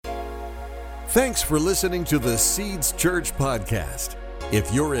Thanks for listening to the Seeds Church podcast.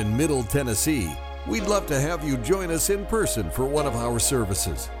 If you're in Middle Tennessee, we'd love to have you join us in person for one of our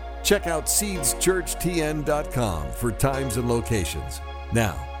services. Check out seedschurchtn.com for times and locations.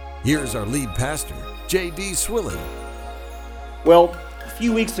 Now, here's our lead pastor, J.D. Swilling. Well, a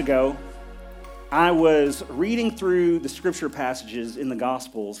few weeks ago, I was reading through the scripture passages in the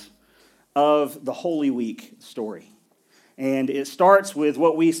Gospels of the Holy Week story. And it starts with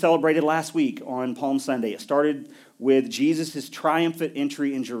what we celebrated last week on Palm Sunday. It started with Jesus' triumphant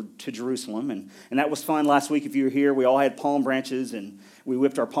entry into Jerusalem. And that was fun last week. If you were here, we all had palm branches and we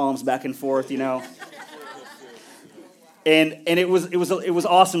whipped our palms back and forth, you know. And it was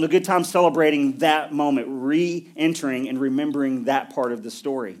awesome, a good time celebrating that moment, re-entering and remembering that part of the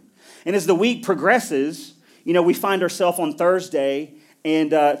story. And as the week progresses, you know, we find ourselves on Thursday.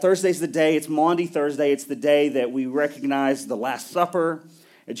 And Thursday's the day, it's Maundy Thursday, it's the day that we recognize the Last Supper,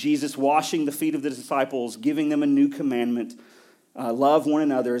 Jesus washing the feet of the disciples, giving them a new commandment, love one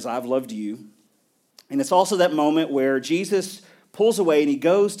another as I've loved you. And it's also that moment where Jesus pulls away and he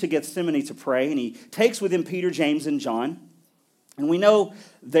goes to Gethsemane to pray, and he takes with him Peter, James, and John. And we know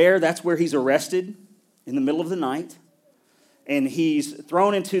that's where he's arrested in the middle of the night, and he's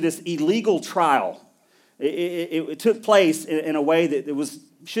thrown into this illegal trial. It took place in a way that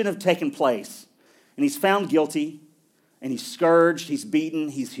shouldn't have taken place. And he's found guilty, and he's scourged, he's beaten,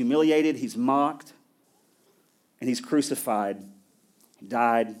 he's humiliated, he's mocked, and he's crucified,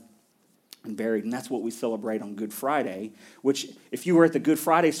 died, and buried. And that's what we celebrate on Good Friday, which, if you were at the Good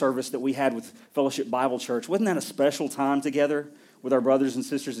Friday service that we had with Fellowship Bible Church, wasn't that a special time together with our brothers and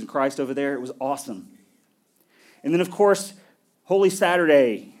sisters in Christ over there? It was awesome. And then, of course, Holy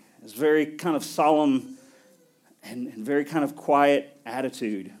Saturday is very kind of solemn and very kind of quiet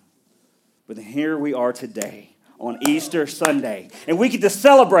attitude. But here we are today on Easter Sunday. And we get to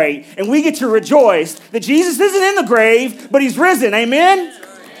celebrate and we get to rejoice that Jesus isn't in the grave, but he's risen. Amen?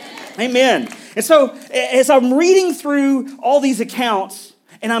 Amen. And so as I'm reading through all these accounts,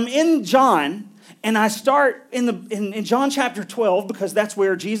 and I'm in John, and I start in John chapter 12, because that's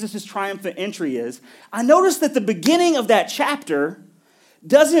where Jesus' triumphant entry is, I notice that the beginning of that chapter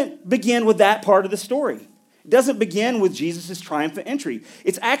doesn't begin with that part of the story. It doesn't begin with Jesus' triumphant entry.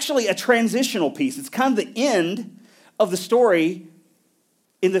 It's actually a transitional piece. It's kind of the end of the story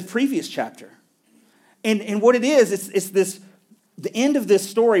in the previous chapter. And what it is, it's the end of this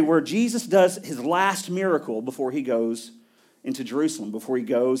story where Jesus does his last miracle before he goes into Jerusalem, before he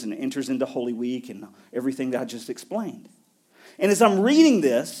goes and enters into Holy Week and everything that I just explained. And as I'm reading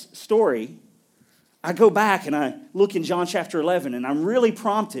this story, I go back and I look in John chapter 11, and I'm really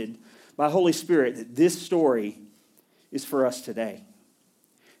prompted by Holy Spirit that this story is for us today.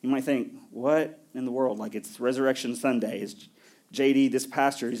 You might think, what in the world? Like, it's Resurrection Sunday. Is J.D., this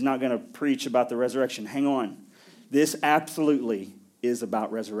pastor, he's not going to preach about the resurrection. Hang on. This absolutely is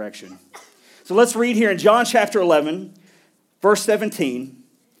about resurrection. So let's read here in John chapter 11, verse 17.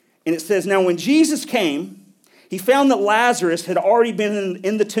 And it says, "Now when Jesus came, he found that Lazarus had already been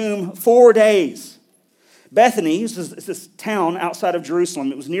in the tomb 4 days. Bethany is this town outside of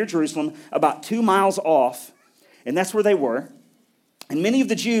Jerusalem. It was near Jerusalem, about 2 miles off, and that's where they were. And many of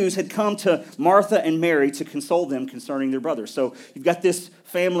the Jews had come to Martha and Mary to console them concerning their brother." So you've got this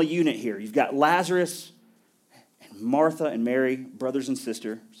family unit here. You've got Lazarus and Martha and Mary, brothers and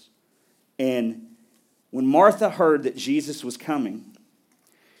sisters. And when Martha heard that Jesus was coming,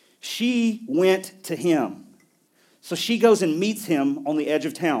 she went to him. So she goes and meets him on the edge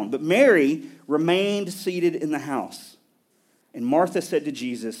of town. But Mary remained seated in the house. And Martha said to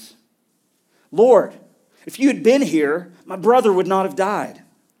Jesus, "Lord, if you had been here, my brother would not have died.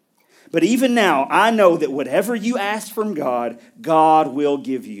 But even now, I know that whatever you ask from God, God will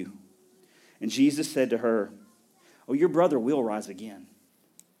give you." And Jesus said to her, "Oh, your brother will rise again."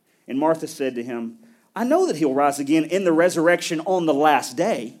 And Martha said to him, "I know that he'll rise again in the resurrection on the last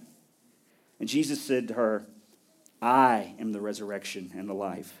day." And Jesus said to her, "I am the resurrection and the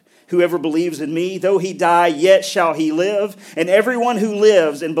life. Whoever believes in me, though he die, yet shall he live. And everyone who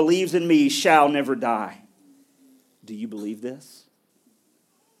lives and believes in me shall never die." Do you believe this?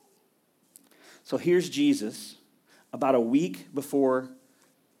 So here's Jesus about a week before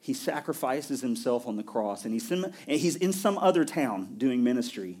he sacrifices himself on the cross. And he's in some other town doing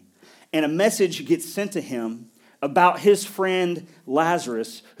ministry. And a message gets sent to him about his friend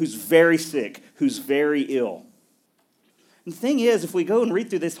Lazarus, who's very sick, who's very ill. And the thing is, if we go and read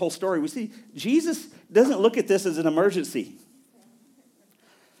through this whole story, we see Jesus doesn't look at this as an emergency.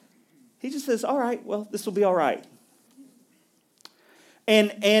 He just says, all right, well, this will be all right.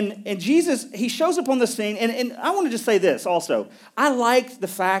 And Jesus, he shows up on the scene, and I want to just say this also. I like the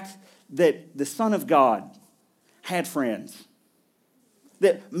fact that the Son of God had friends.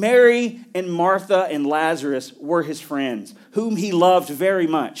 That Mary and Martha and Lazarus were his friends, whom he loved very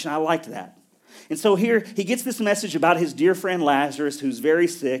much. And I liked that. And so here he gets this message about his dear friend Lazarus, who's very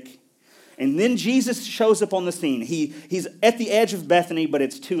sick. And then Jesus shows up on the scene. He's at the edge of Bethany, but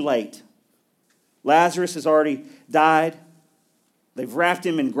it's too late. Lazarus has already died. They've wrapped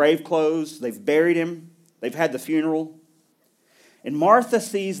him in grave clothes. They've buried him. They've had the funeral. And Martha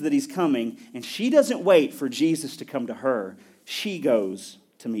sees that he's coming, and she doesn't wait for Jesus to come to her. She goes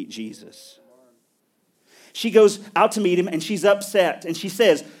to meet Jesus. She goes out to meet him, and she's upset. And she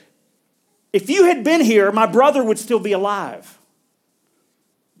says, if you had been here, my brother would still be alive.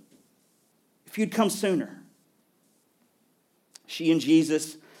 If you'd come sooner. She and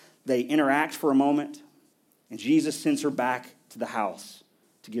Jesus, they interact for a moment, and Jesus sends her back to the house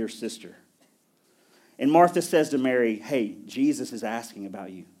to get her sister. And Martha says to Mary, hey, Jesus is asking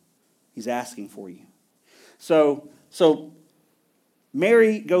about you. He's asking for you. So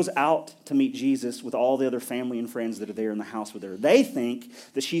Mary goes out to meet Jesus with all the other family and friends that are there in the house with her. They think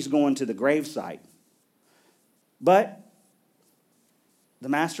that she's going to the gravesite. But the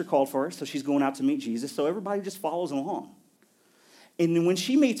master called for her, so she's going out to meet Jesus, so everybody just follows along. And then when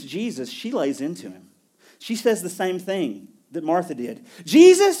she meets Jesus, she lays into him. She says the same thing that Martha did.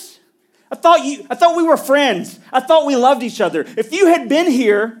 Jesus, I thought we were friends. I thought we loved each other. If you had been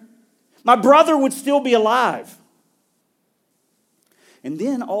here, my brother would still be alive. And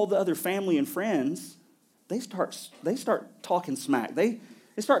then all the other family and friends, they start talking smack. They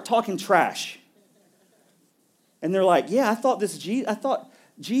start talking trash. And they're like, yeah, I thought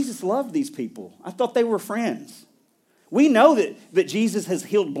Jesus loved these people. I thought they were friends. We know that Jesus has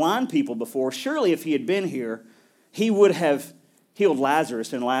healed blind people before. Surely if he had been here, he would have healed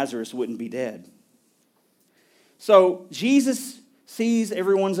Lazarus and Lazarus wouldn't be dead. So Jesus sees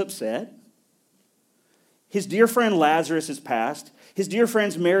everyone's upset. His dear friend Lazarus has passed. His dear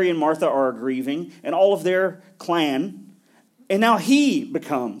friends Mary and Martha are grieving, and all of their clan. And now he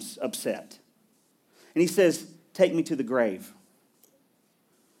becomes upset. And he says, take me to the grave.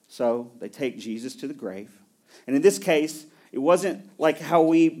 So they take Jesus to the grave. And in this case, it wasn't like how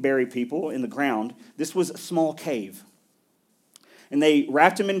we bury people in the ground. This was a small cave. And they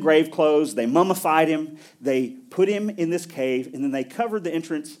wrapped him in grave clothes. They mummified him. They put him in this cave. And then they covered the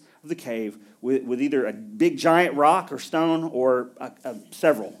entrance of the cave with either a big giant rock or stone or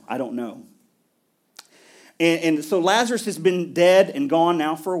several. I don't know. And so Lazarus has been dead and gone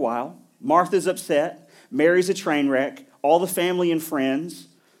now for a while. Martha's upset. Mary's a train wreck. All the family and friends,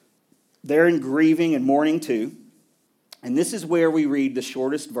 they're in grieving and mourning too. And this is where we read the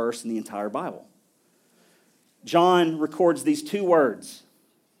shortest verse in the entire Bible. John records these two words.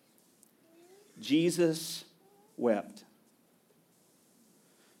 Jesus wept.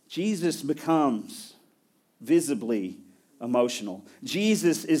 Jesus becomes visibly emotional.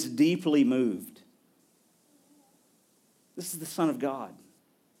 Jesus is deeply moved. This is the Son of God.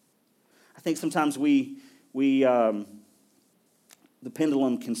 I think sometimes the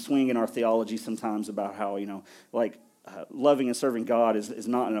pendulum can swing in our theology sometimes about how, loving and serving God is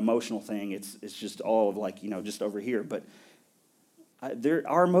not an emotional thing. It's just all of just over here. But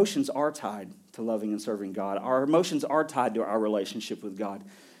our emotions are tied to loving and serving God. Our emotions are tied to our relationship with God.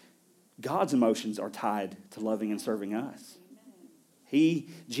 God's emotions are tied to loving and serving us.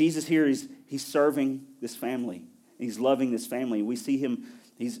 Jesus here, he's serving this family. He's loving this family. We see him,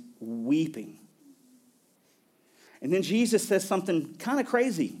 he's weeping. And then Jesus says something kind of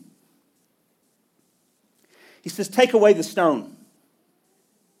crazy. He says, take away the stone.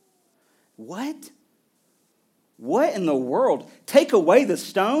 What? What in the world? Take away the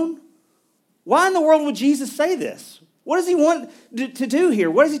stone? Why in the world would Jesus say this? What does he want to do here?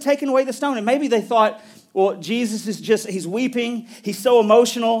 What is he taking away the stone? And maybe they thought, well, Jesus is he's weeping. He's so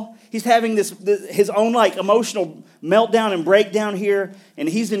emotional. He's having his own emotional meltdown and breakdown here. And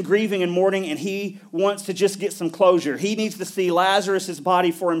he's in grieving and mourning, and he wants to just get some closure. He needs to see Lazarus'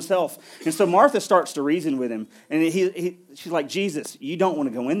 body for himself. And so Martha starts to reason with him. And she's like, Jesus, you don't want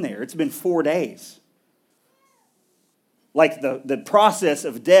to go in there. It's been 4 days. The process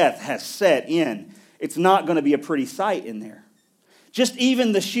of death has set in. It's not going to be a pretty sight in there. Just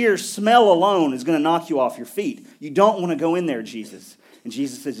even the sheer smell alone is going to knock you off your feet. You don't want to go in there, Jesus. And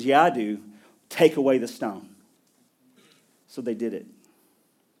Jesus says, yeah, I do. Take away the stone. So they did it.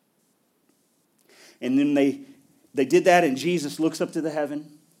 And then they did that, and Jesus looks up to the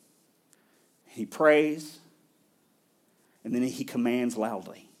heaven. He prays. And then he commands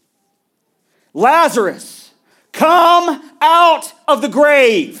loudly, Lazarus, come out of the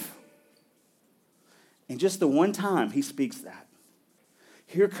grave. And just the one time he speaks that,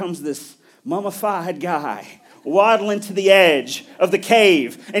 here comes this mummified guy waddling to the edge of the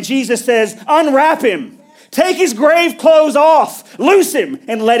cave. And Jesus says, unwrap him, take his grave clothes off, loose him,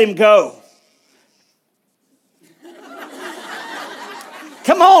 and let him go.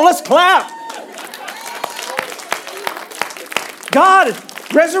 Come on, let's clap. God,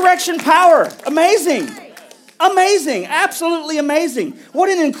 resurrection power, amazing. Amazing, absolutely amazing. What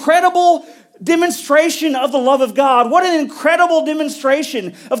an incredible demonstration of the love of God. What an incredible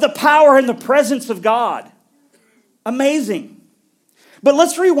demonstration of the power and the presence of God. Amazing. But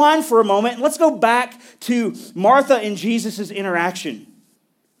let's rewind for a moment and let's go back to Martha and Jesus' interaction.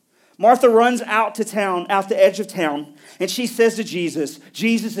 Martha runs out to town, out the edge of town, and she says to Jesus,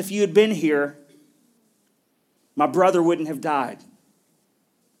 Jesus, if you had been here, my brother wouldn't have died.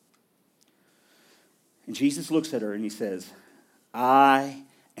 And Jesus looks at her and he says, I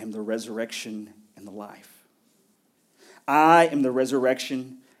am the resurrection and the life. I am the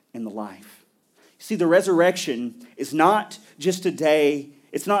resurrection and the life. You see, the resurrection is not just a day.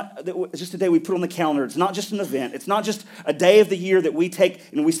 It's not just a day we put on the calendar. It's not just an event. It's not just a day of the year that we take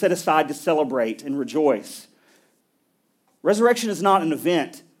and we set aside to celebrate and rejoice. Resurrection is not an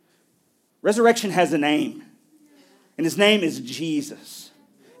event. Resurrection has a name, and his name is Jesus.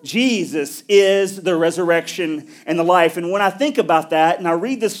 Jesus is the resurrection and the life. And when I think about that, and I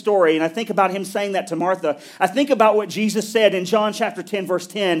read this story, and I think about him saying that to Martha, I think about what Jesus said in John chapter 10, verse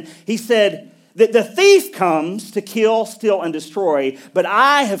 10. He said that the thief comes to kill, steal, and destroy, but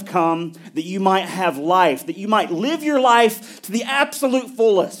I have come that you might have life, that you might live your life to the absolute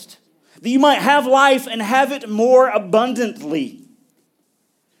fullest, that you might have life and have it more abundantly.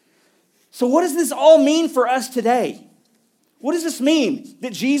 So what does this all mean for us today? What does this mean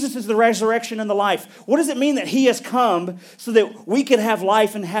that Jesus is the resurrection and the life? What does it mean that he has come so that we can have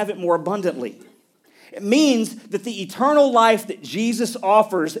life and have it more abundantly? It means that the eternal life that Jesus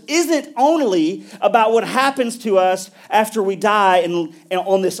offers isn't only about what happens to us after we die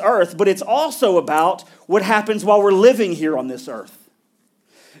on this earth, but it's also about what happens while we're living here on this earth.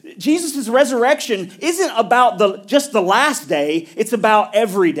 Jesus' resurrection isn't about just the last day, it's about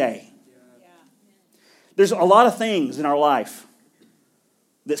every day. There's a lot of things in our life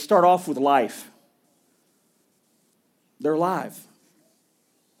that start off with life. They're alive.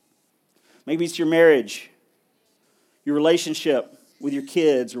 Maybe it's your marriage, your relationship with your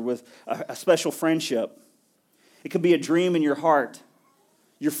kids, or with a special friendship. It could be a dream in your heart,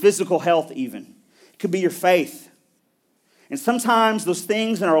 your physical health even. It could be your faith. And sometimes those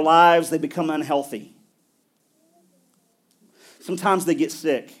things in our lives, they become unhealthy. Sometimes they get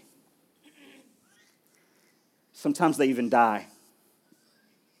sick. Sometimes they even die.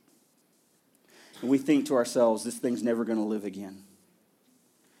 And we think to ourselves, this thing's never going to live again.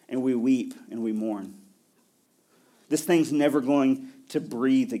 And we weep and we mourn. This thing's never going to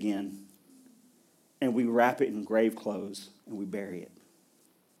breathe again. And we wrap it in grave clothes and we bury it.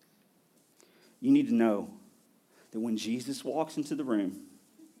 You need to know that when Jesus walks into the room,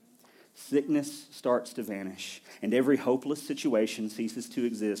 sickness starts to vanish, and every hopeless situation ceases to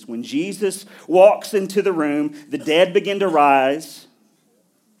exist. When Jesus walks into the room, the dead begin to rise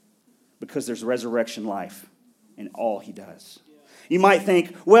because there's resurrection life in all he does. You might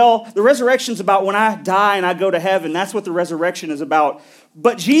think, well, the resurrection's about when I die and I go to heaven. That's what the resurrection is about.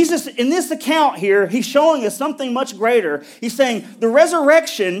 But Jesus, in this account here, he's showing us something much greater. He's saying the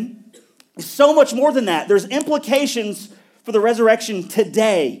resurrection is so much more than that. There's implications for the resurrection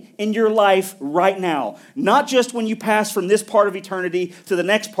today in your life right now. Not just when you pass from this part of eternity to the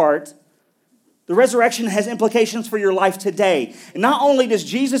next part. The resurrection has implications for your life today. And not only does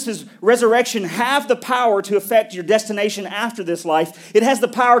Jesus' resurrection have the power to affect your destination after this life, it has the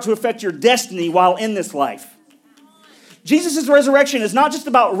power to affect your destiny while in this life. Jesus' resurrection is not just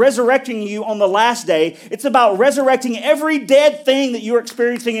about resurrecting you on the last day. It's about resurrecting every dead thing that you're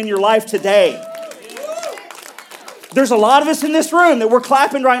experiencing in your life today. There's a lot of us in this room that we're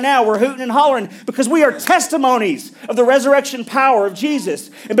clapping right now. We're hooting and hollering because we are testimonies of the resurrection power of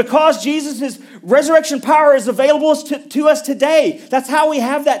Jesus. And because Jesus' resurrection power is available to us today, that's how we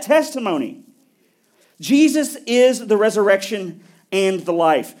have that testimony. Jesus is the resurrection and the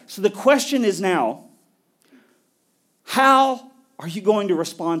life. So the question is now, how are you going to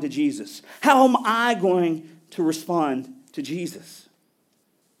respond to Jesus? How am I going to respond to Jesus?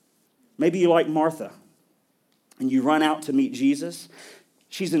 Maybe you're like Martha. And you run out to meet Jesus.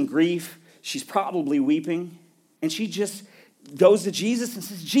 She's in grief. She's probably weeping. And she just goes to Jesus and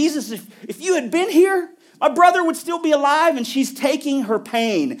says, Jesus, if you had been here, my brother would still be alive. And she's taking her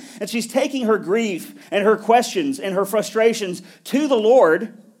pain and she's taking her grief and her questions and her frustrations to the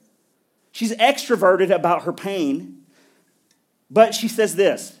Lord. She's extroverted about her pain. But she says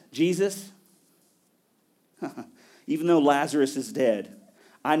this, Jesus, even though Lazarus is dead,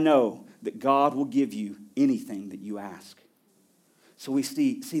 I know that God will give you anything that you ask. So we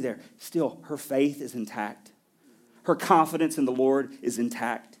see there, still her faith is intact. Her confidence in the Lord is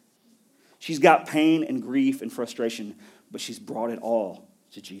intact. She's got pain and grief and frustration, but she's brought it all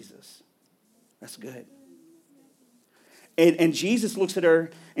to Jesus. That's good. And Jesus looks at her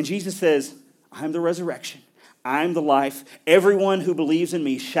and Jesus says, I am the resurrection. I am the life. Everyone who believes in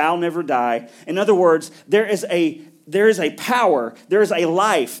me shall never die. In other words, there is a power, there is a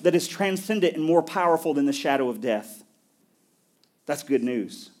life that is transcendent and more powerful than the shadow of death. That's good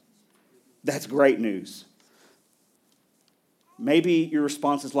news. That's great news. Maybe your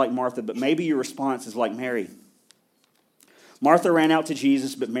response is like Martha, but maybe your response is like Mary. Martha ran out to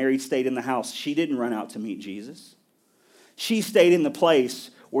Jesus, but Mary stayed in the house. She didn't run out to meet Jesus. She stayed in the place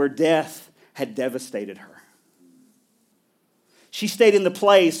where death had devastated her. She stayed in the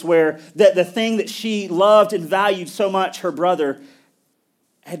place where the thing that she loved and valued so much, her brother,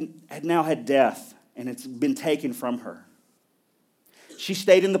 had now had death, and it's been taken from her. She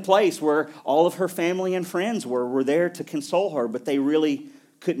stayed in the place where all of her family and friends were there to console her, but they really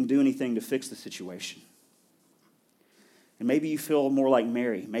couldn't do anything to fix the situation. And maybe you feel more like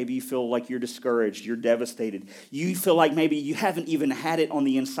Mary. Maybe you feel like you're discouraged, you're devastated. You feel like maybe you haven't even had it on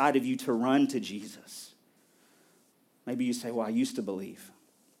the inside of you to run to Jesus. Maybe you say, well, I used to believe.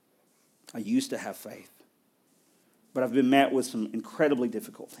 I used to have faith. But I've been met with some incredibly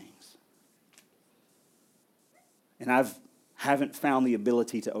difficult things. And I haven't found the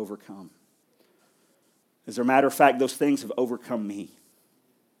ability to overcome. As a matter of fact, those things have overcome me.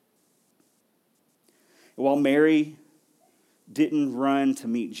 And while Mary didn't run to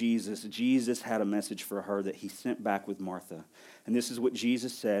meet Jesus, Jesus had a message for her that he sent back with Martha. And this is what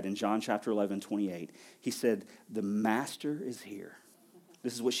Jesus said in John chapter 11:28. He said, the master is here.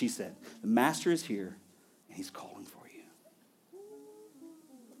 This is what she said. The master is here, and he's calling for you.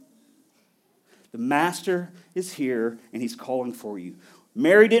 The master is here, and he's calling for you.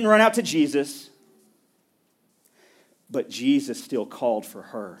 Mary didn't run out to Jesus, but Jesus still called for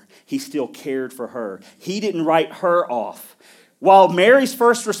her. He still cared for her. He didn't write her off. While Mary's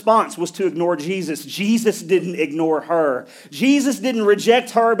first response was to ignore Jesus, Jesus didn't ignore her. Jesus didn't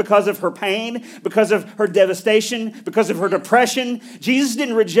reject her because of her pain, because of her devastation, because of her depression. Jesus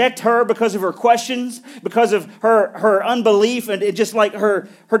didn't reject her because of her questions, because of her unbelief and just like her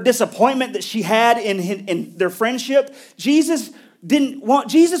disappointment that she had in their friendship. Jesus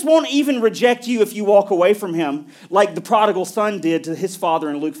won't even reject you if you walk away from him like the prodigal son did to his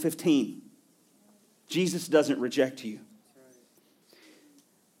father in Luke 15. Jesus doesn't reject you.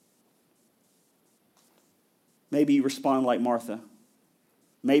 Maybe you respond like Martha.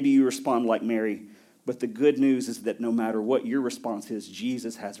 Maybe you respond like Mary. But the good news is that no matter what your response is,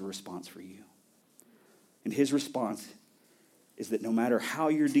 Jesus has a response for you. And his response is that no matter how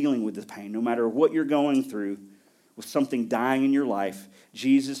you're dealing with the pain, no matter what you're going through with something dying in your life,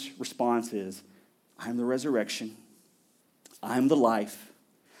 Jesus' response is, I am the resurrection, I am the life,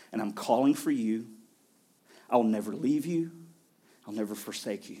 and I'm calling for you. I will never leave you. I'll never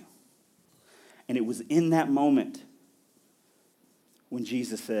forsake you. And it was in that moment when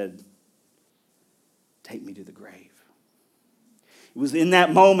Jesus said, take me to the grave. It was in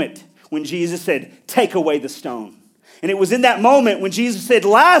that moment when Jesus said, take away the stone. And it was in that moment when Jesus said,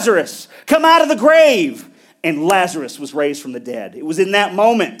 Lazarus, come out of the grave. And Lazarus was raised from the dead. It was in that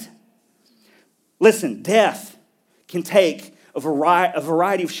moment. Listen, death can take a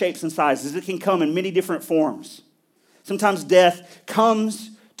variety of shapes and sizes. It can come in many different forms. Sometimes death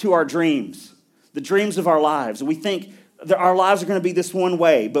comes to our dreams. The dreams of our lives. We think that our lives are going to be this one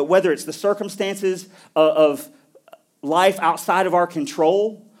way, but whether it's the circumstances of life outside of our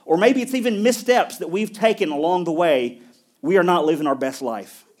control, or maybe it's even missteps that we've taken along the way, we are not living our best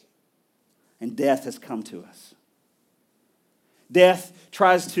life. And death has come to us. Death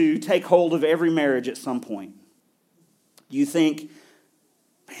tries to take hold of every marriage at some point. You think,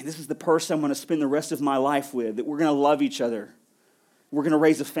 man, this is the person I'm going to spend the rest of my life with, that we're going to love each other. We're going to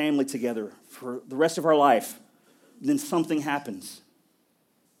raise a family together for the rest of our life. Then something happens.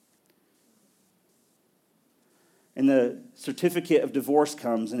 And the certificate of divorce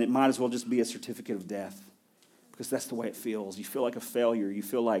comes, and it might as well just be a certificate of death. Because that's the way it feels. You feel like a failure. You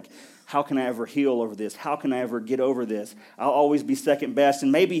feel like, how can I ever heal over this? How can I ever get over this? I'll always be second best.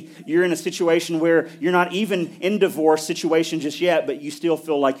 And maybe you're in a situation where you're not even in divorce situation just yet, but you still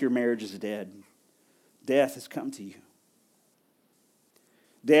feel like your marriage is dead. Death has come to you.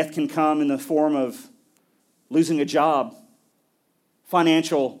 Death can come in the form of losing a job,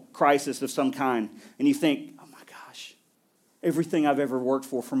 financial crisis of some kind, and you think, oh my gosh, Everything I've ever worked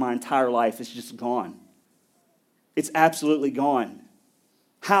for my entire life is just gone. It's absolutely gone.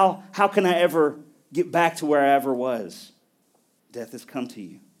 How can I ever get back to where I ever was? Death has come to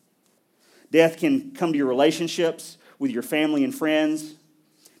you. Death can come to your relationships with your family and friends.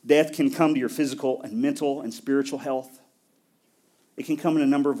 Death can come to your physical and mental and spiritual health. It can come in a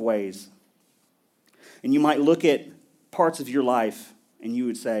number of ways. And you might look at parts of your life and you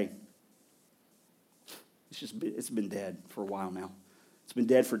would say, it's been dead for a while now. It's been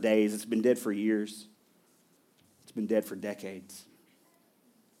dead for days. It's been dead for years. It's been dead for decades.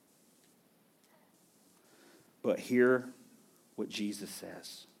 But hear what Jesus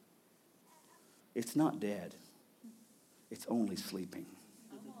says. It's not dead. It's only sleeping.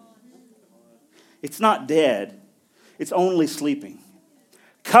 It's not dead. It's only sleeping.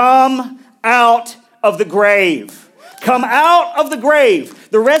 Come out of the grave. Come out of the grave.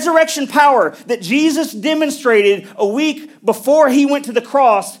 The resurrection power that Jesus demonstrated a week before he went to the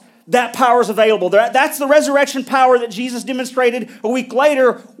cross, that power is available. That's the resurrection power that Jesus demonstrated a week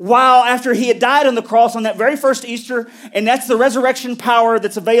later while after he had died on the cross on that very first Easter. And that's the resurrection power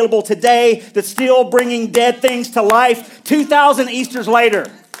that's available today that's still bringing dead things to life 2,000 Easters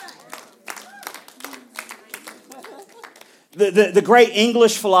later. The great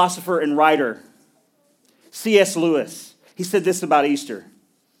English philosopher and writer, C.S. Lewis, he said this about Easter.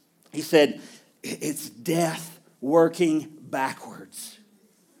 He said, it's death working backwards.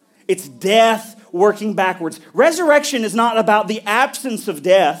 It's death working backwards. Resurrection is not about the absence of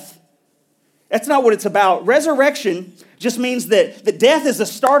death. That's not what it's about. Resurrection just means that death is a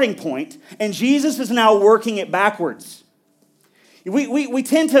starting point, and Jesus is now working it backwards. We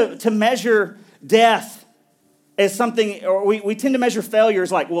tend to measure death as something, or we tend to measure failure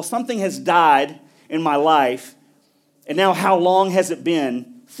as like, well, something has died in my life, and now how long has it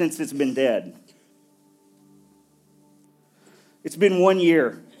been since it's been dead? It's been 1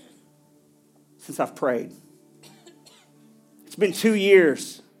 year since I've prayed. It's been 2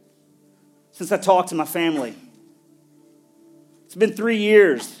 years since I talked to my family. It's been 3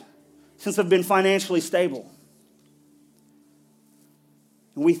 years since I've been financially stable.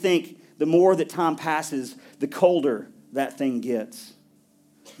 And we think the more that time passes, the colder that thing gets.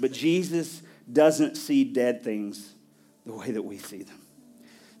 But Jesus doesn't see dead things the way that we see them.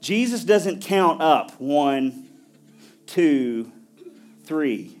 Jesus doesn't count up 1, 2,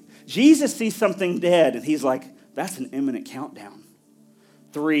 3. Jesus sees something dead, and he's like, that's an imminent countdown.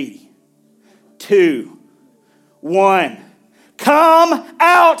 3, 2, 1. Come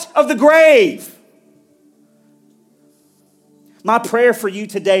out of the grave. My prayer for you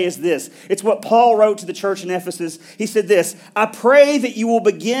today is this. It's what Paul wrote to the church in Ephesus. He said this, I pray that you will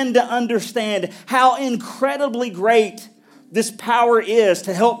begin to understand how incredibly great this power is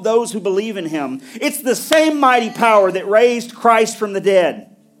to help those who believe in him. It's the same mighty power that raised Christ from the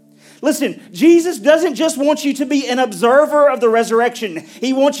dead. Listen, Jesus doesn't just want you to be an observer of the resurrection.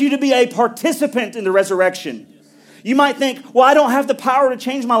 He wants you to be a participant in the resurrection. You might think, well, I don't have the power to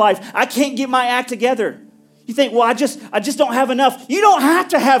change my life. I can't get my act together. You think, well, I just don't have enough. You don't have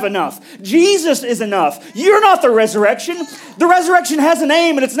to have enough. Jesus is enough. You're not the resurrection. The resurrection has a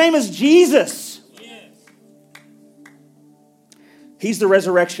name, and its name is Jesus. He's the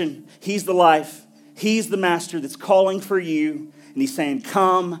resurrection. He's the life. He's the master that's calling for you. And he's saying,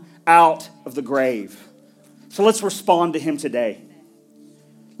 come out of the grave. So let's respond to him today.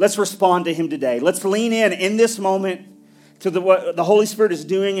 Let's respond to him today. Let's lean in this moment to what the Holy Spirit is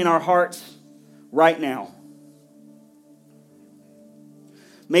doing in our hearts right now.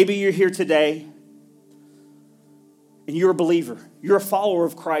 Maybe you're here today and you're a believer. You're a follower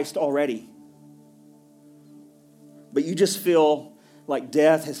of Christ already. But you just feel like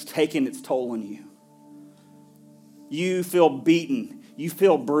death has taken its toll on you. You feel beaten. You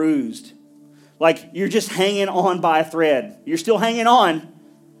feel bruised. Like you're just hanging on by a thread. You're still hanging on.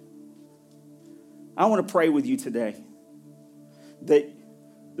 I want to pray with you today that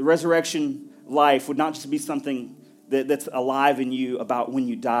the resurrection life would not just be something that's alive in you about when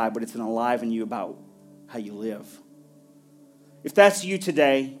you die, but it's alive in you about how you live. If that's you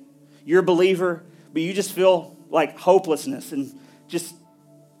today, you're a believer, but you just feel like hopelessness and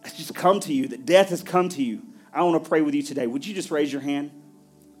it's just come to you, that death has come to you. I want to pray with you today. Would you just raise your hand?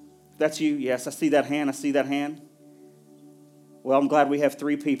 If that's you, yes, I see that hand. I see that hand. Well, I'm glad we have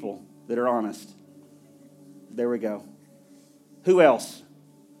 3 people that are honest. There we go. Who else?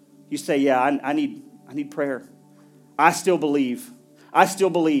 You say, yeah, I need prayer. I still believe. I still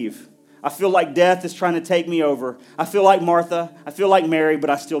believe. I feel like death is trying to take me over. I feel like Martha. I feel like Mary, but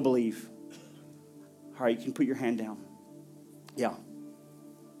I still believe. All right, you can put your hand down. Yeah.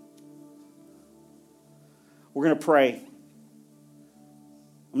 We're going to pray.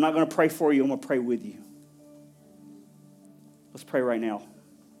 I'm not going to pray for you. I'm going to pray with you. Let's pray right now.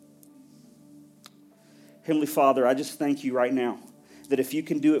 Heavenly Father, I just thank you right now that if you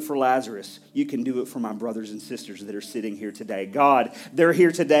can do it for Lazarus, you can do it for my brothers and sisters that are sitting here today. God, they're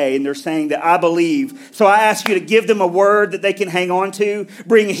here today and they're saying that I believe. So I ask you to give them a word that they can hang on to,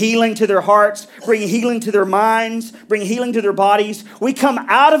 bring healing to their hearts, bring healing to their minds, bring healing to their bodies. We come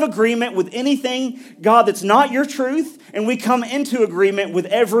out of agreement with anything, God, that's not your truth, and we come into agreement with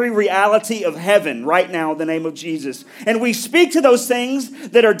every reality of heaven right now in the name of Jesus. And we speak to those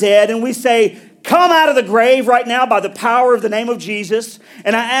things that are dead and we say, come out of the grave right now by the power of the name of Jesus.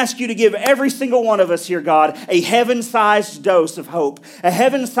 And I ask you to give every single one of us here, God, a heaven-sized dose of hope, a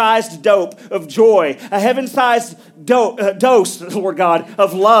heaven-sized dope of joy, a heaven-sized dose, Lord God,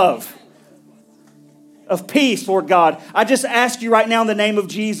 of love, of peace, Lord God. I just ask you right now in the name of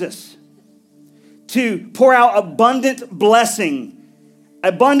Jesus to pour out abundant blessing,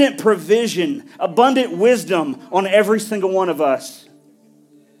 abundant provision, abundant wisdom on every single one of us.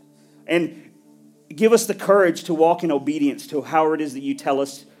 And give us the courage to walk in obedience to how it is that you tell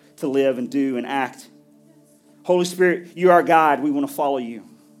us to live and do and act. Holy Spirit, you are our God. We want to follow you.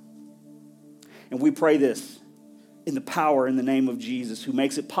 And we pray this in the power in the name of Jesus, who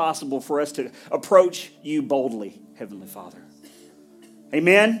makes it possible for us to approach you boldly, Heavenly Father.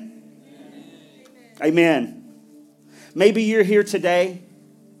 Amen? Amen. Maybe you're here today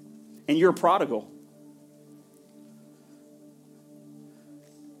and you're a prodigal.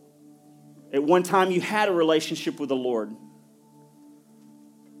 At one time, you had a relationship with the Lord.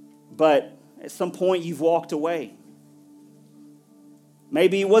 But at some point, you've walked away.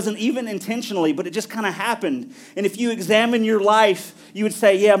 Maybe it wasn't even intentionally, but it just kind of happened. And if you examine your life, you would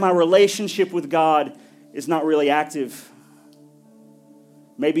say, yeah, my relationship with God is not really active.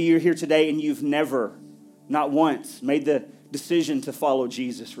 Maybe you're here today and you've never, not once, made the decision to follow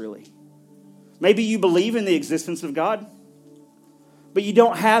Jesus, really. Maybe you believe in the existence of God, but you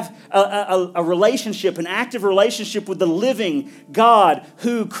don't have a relationship, an active relationship with the living God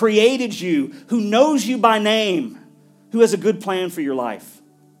who created you, who knows you by name, who has a good plan for your life.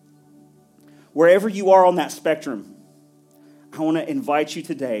 Wherever you are on that spectrum, I want to invite you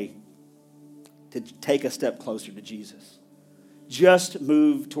today to take a step closer to Jesus. Just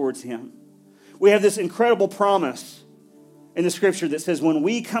move towards him. We have this incredible promise in the scripture that says when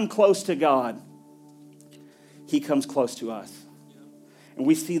we come close to God, he comes close to us. And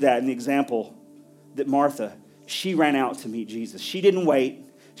we see that in the example that Martha, she ran out to meet Jesus. She didn't wait.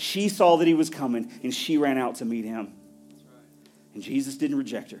 She saw that he was coming, and she ran out to meet him. And Jesus didn't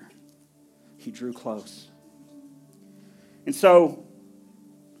reject her. He drew close. And so,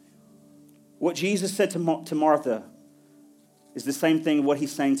 what Jesus said to Martha is the same thing what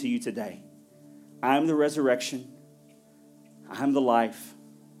he's saying to you today. I am the resurrection. I am the life.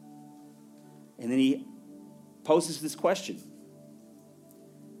 And then he poses this question.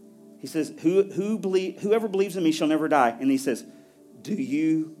 He says, whoever believes in me shall never die. And he says, do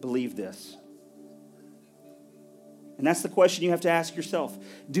you believe this? And that's the question you have to ask yourself.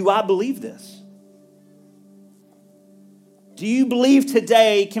 Do I believe this? Do you believe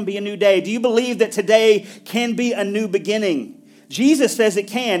today can be a new day? Do you believe that today can be a new beginning? Jesus says it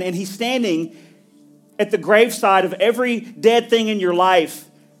can, and he's standing at the graveside of every dead thing in your life,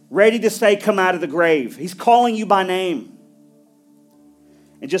 ready to say, come out of the grave. He's calling you by name.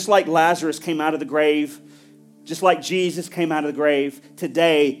 And just like Lazarus came out of the grave, just like Jesus came out of the grave,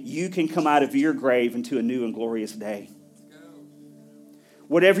 today you can come out of your grave into a new and glorious day.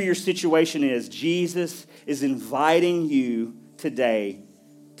 Whatever your situation is, Jesus is inviting you today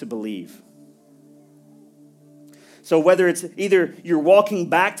to believe. So whether it's either you're walking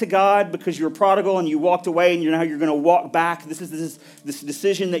back to God because you're a prodigal and you walked away and you're going to walk back, this is this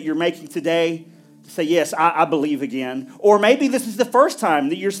decision that you're making today, say, yes, I believe again. Or maybe this is the first time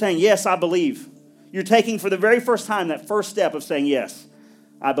that you're saying, yes, I believe. You're taking for the very first time that first step of saying, yes,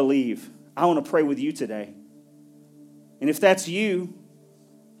 I believe. I want to pray with you today. And if that's you,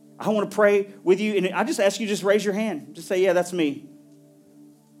 I want to pray with you. And I just ask you just raise your hand. Just say, yeah, that's me.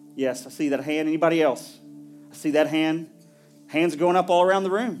 Yes, I see that hand. Anybody else? I see that hand. Hands going up all around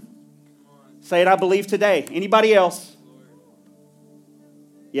the room. Say it, I believe today. Anybody else?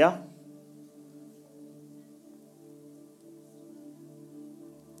 Yeah?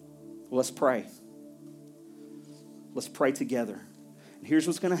 Let's pray. Let's pray together. And here's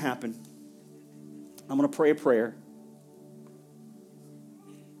what's going to happen. I'm going to pray a prayer.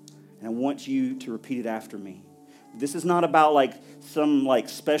 And I want you to repeat it after me. This is not about some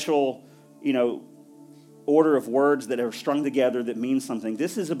special, order of words that are strung together that mean something.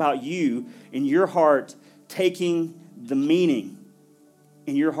 This is about you in your heart taking the meaning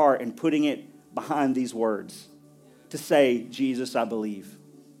in your heart and putting it behind these words to say, Jesus, I believe.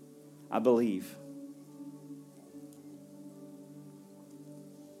 I believe.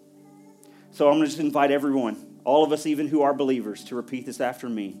 So I'm going to just invite everyone, all of us even who are believers, to repeat this after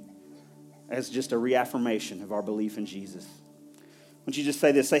me as just a reaffirmation of our belief in Jesus. Why don't you just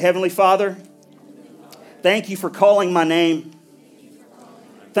say this? Say, Heavenly Father, thank you for calling my name.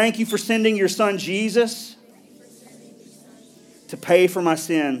 Thank you for sending your son Jesus to pay for my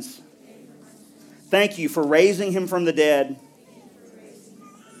sins. Thank you for raising him from the dead.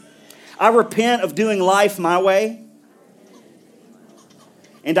 I repent of doing life my way,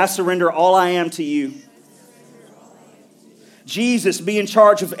 and I surrender all I am to you. Jesus, be in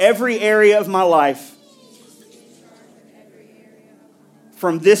charge of every area of my life.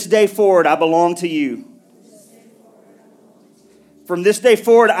 From this day forward, I belong to you. From this day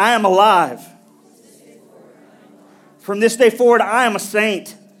forward, I am alive. From this day forward, I am a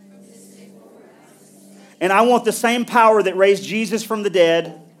saint. And I want the same power that raised Jesus from the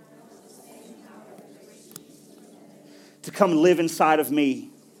dead to come live inside of me.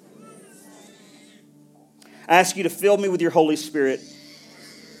 I ask you to fill me with your Holy Spirit.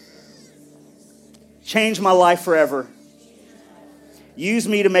 Change my life forever. Use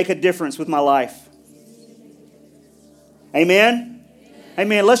me to make a difference with my life. Amen?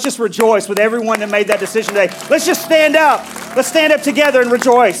 Amen. Let's just rejoice with everyone that made that decision today. Let's just stand up. Let's stand up together and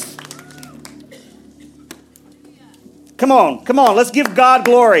rejoice. Come on. Let's give God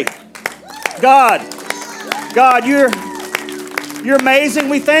glory. God, you're amazing.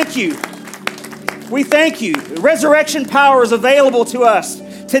 We thank you. We thank you. Resurrection power is available to us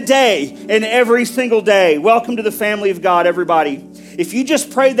today and every single day. Welcome to the family of God, everybody. If you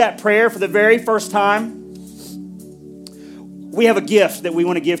just prayed that prayer for the very first time, we have a gift that we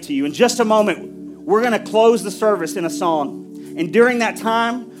want to give to you. In just a moment, we're going to close the service in a song. And during that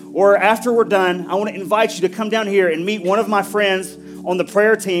time, or after we're done, I want to invite you to come down here and meet one of my friends on the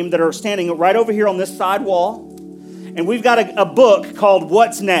prayer team that are standing right over here on this side wall. And we've got a book called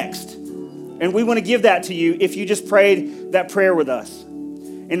What's Next. And we want to give that to you if you just prayed that prayer with us.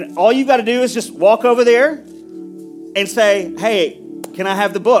 And all you've got to do is just walk over there and say, hey, can I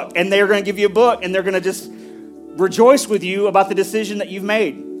have the book? And they're going to give you a book, and they're going to just rejoice with you about the decision that you've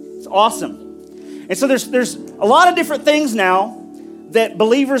made. It's awesome. And so there's a lot of different things now that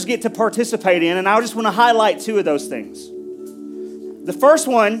believers get to participate in, and I just want to highlight two of those things. The first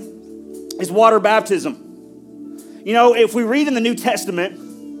one is water baptism. You know, if we read in the New Testament,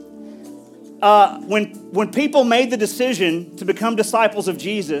 when people made the decision to become disciples of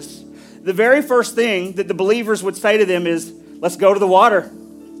Jesus, the very first thing that the believers would say to them is, let's go to the water.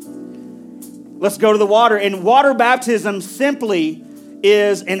 Let's go to the water. And water baptism simply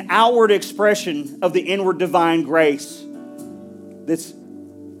is an outward expression of the inward divine grace that's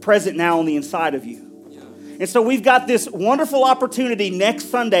present now on the inside of you. And so we've got this wonderful opportunity next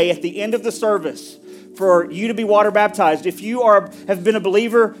Sunday at the end of the service for you to be water baptized. If you have been a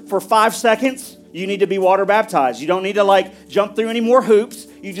believer for 5 seconds, you need to be water baptized. You don't need to jump through any more hoops.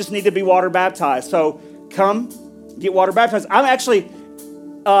 You just need to be water baptized. So come get water baptized. I'm actually,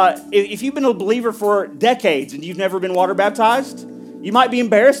 if you've been a believer for decades and you've never been water baptized, you might be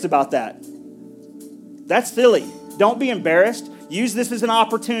embarrassed about that. That's silly. Don't be embarrassed. Use this as an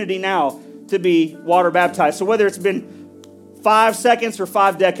opportunity now to be water baptized. So whether it's been 5 seconds or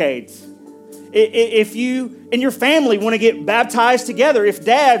 5 decades, if you and your family want to get baptized together, if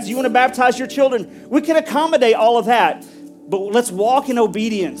dads, you want to baptize your children, we can accommodate all of that. But let's walk in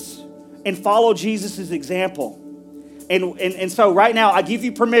obedience and follow Jesus' example. And so right now, I give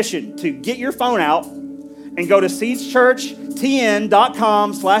you permission to get your phone out and go to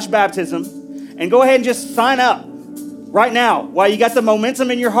seedschurchtn.com/baptism and go ahead and just sign up right now while you got the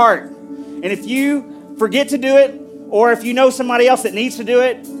momentum in your heart. And if you forget to do it, or if you know somebody else that needs to do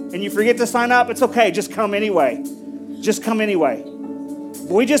it and you forget to sign up, it's okay. Just come anyway. Just come anyway.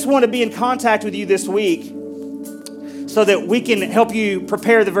 We just want to be in contact with you this week so that we can help you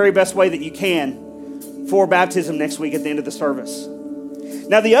prepare the very best way that you can for baptism next week at the end of the service.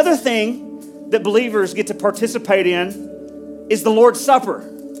 Now, the other thing that believers get to participate in is the Lord's Supper.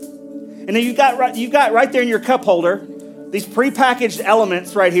 And then you've got right there in your cup holder these prepackaged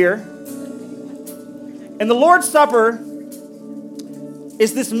elements right here. And the Lord's Supper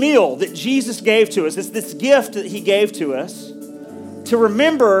is this meal that Jesus gave to us. It's this gift that he gave to us to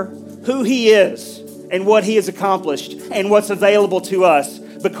remember who he is and what he has accomplished and what's available to us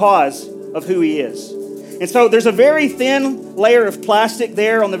because of who he is. And so there's a very thin layer of plastic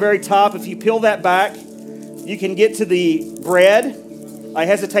there on the very top. If you peel that back, you can get to the bread. I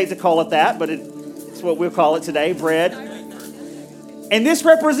hesitate to call it that, but it's what we'll call it today, bread. And this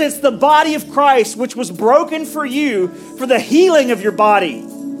represents the body of Christ, which was broken for you, for the healing of your body,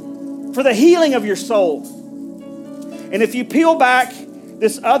 for the healing of your soul. And if you peel back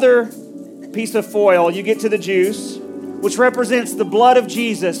this other piece of foil, you get to the juice, which represents the blood of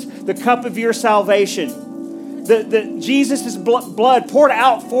Jesus, the cup of your salvation. Jesus' blood poured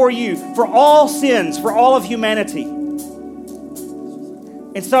out for you, for all sins, for all of humanity.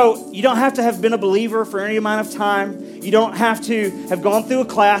 And so you don't have to have been a believer for any amount of time. You don't have to have gone through a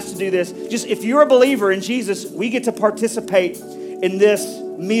class to do this. Just if you're a believer in Jesus, we get to participate in this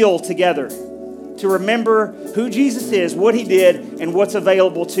meal together to remember who Jesus is, what he did, and what's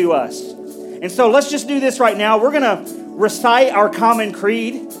available to us. And so let's just do this right now. We're going to recite our common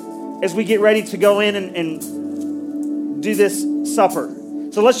creed as we get ready to go in and do this supper.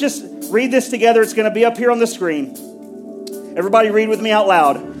 So let's just read this together. It's going to be up here on the screen. Everybody read with me out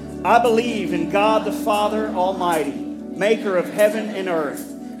loud. I believe in God the Father Almighty, maker of heaven and earth,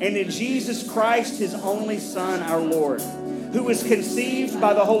 and in Jesus Christ, his only Son, our Lord, who was conceived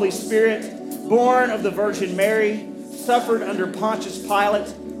by the Holy Spirit, born of the Virgin Mary, suffered under Pontius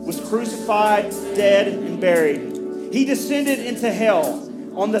Pilate, was crucified, dead, and buried. He descended into hell.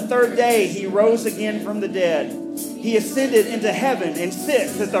 On the third day, he rose again from the dead. He ascended into heaven and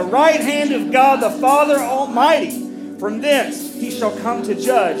sits at the right hand of God the Father Almighty. From thence he shall come to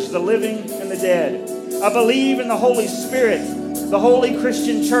judge the living and the dead. I believe in the Holy Spirit, the holy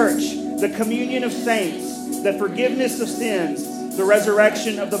Christian church, the communion of saints, the forgiveness of sins, the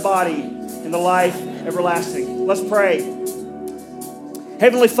resurrection of the body, and the life everlasting. Let's pray.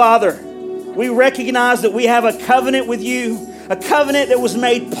 Heavenly Father, we recognize that we have a covenant with you, a covenant that was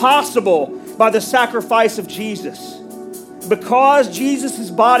made possible by the sacrifice of Jesus. Because Jesus'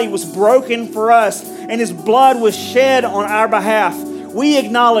 body was broken for us and his blood was shed on our behalf, we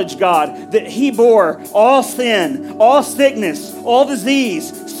acknowledge, God, that he bore all sin, all sickness, all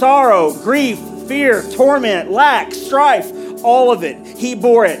disease, sorrow, grief, fear, torment, lack, strife, all of it. He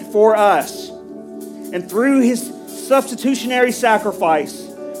bore it for us. And through his substitutionary sacrifice,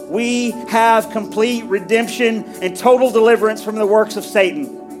 we have complete redemption and total deliverance from the works of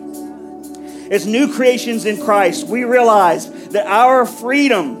Satan. As new creations in Christ, we realize that our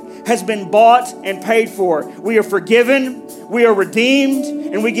freedom has been bought and paid for. We are forgiven, we are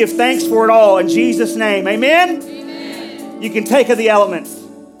redeemed, and we give thanks for it all in Jesus' name. Amen? Amen. You can take of the elements.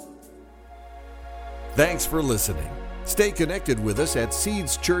 Thanks for listening. Stay connected with us at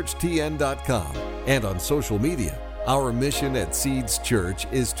seedschurchtn.com and on social media. Our mission at Seeds Church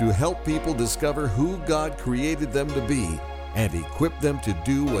is to help people discover who God created them to be and equip them to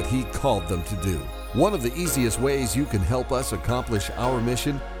do what he called them to do. One of the easiest ways you can help us accomplish our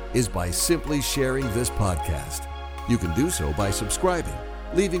mission is by simply sharing this podcast. You can do so by subscribing,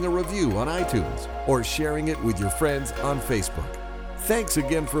 leaving a review on iTunes, or sharing it with your friends on Facebook. Thanks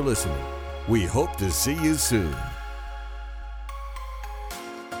again for listening. We hope to see you soon.